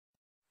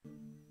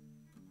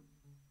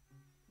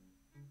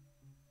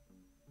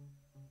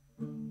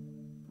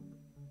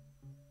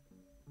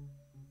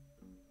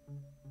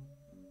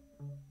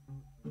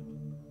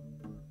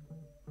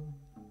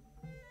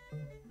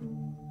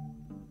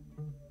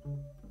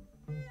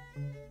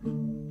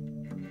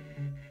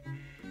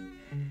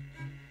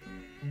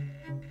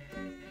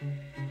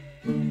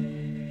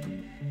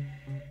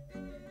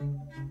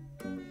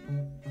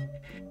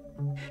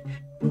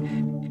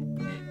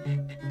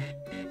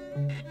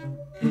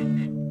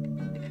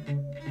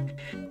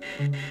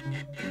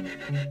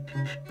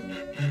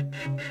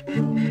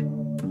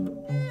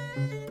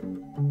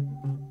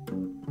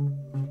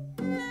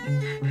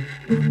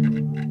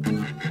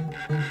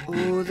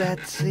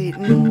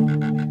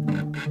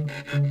Satan.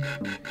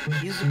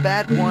 He's a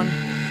bad one.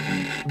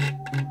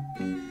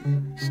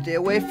 Stay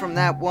away from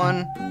that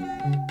one.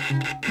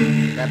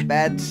 That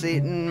bad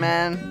Satan,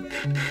 man.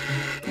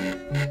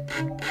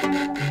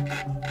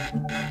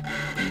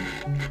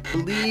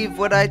 Believe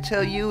what I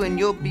tell you and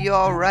you'll be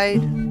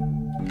alright.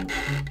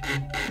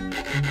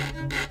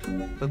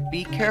 But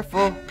be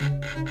careful.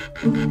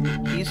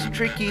 He's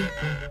tricky.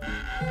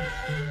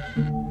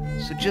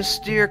 So just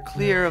steer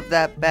clear of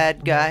that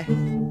bad guy.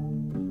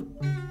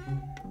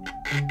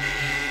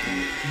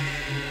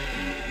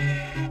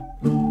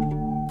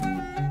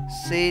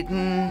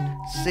 Satan,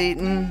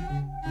 Satan,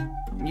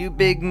 you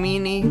big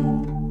meanie.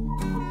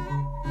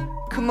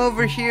 Come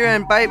over here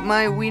and bite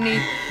my weenie.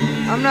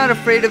 I'm not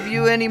afraid of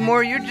you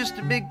anymore, you're just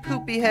a big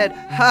poopy head.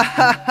 Ha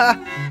ha ha.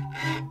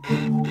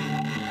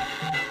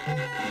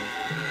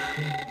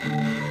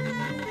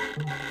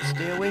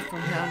 Stay away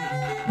from him.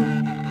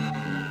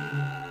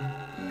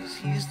 'Cause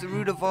he's the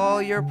root of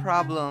all your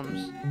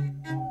problems.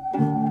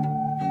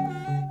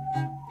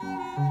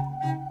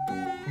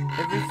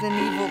 Everything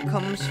evil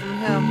comes from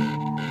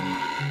him.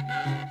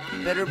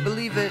 Better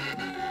believe it.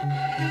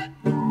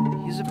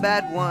 He's a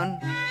bad one.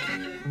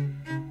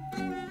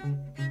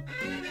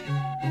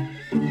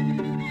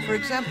 For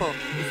example,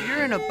 if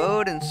you're in a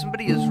boat and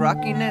somebody is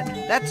rocking it,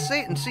 that's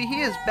Satan. See,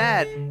 he is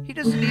bad. He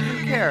doesn't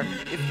even care.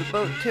 If the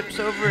boat tips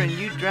over and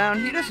you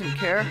drown, he doesn't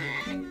care.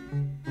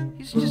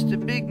 He's just a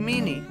big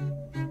meanie.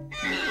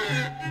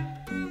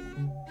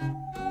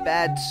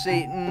 Bad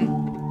Satan.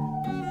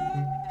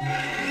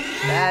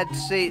 Bad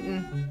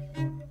Satan.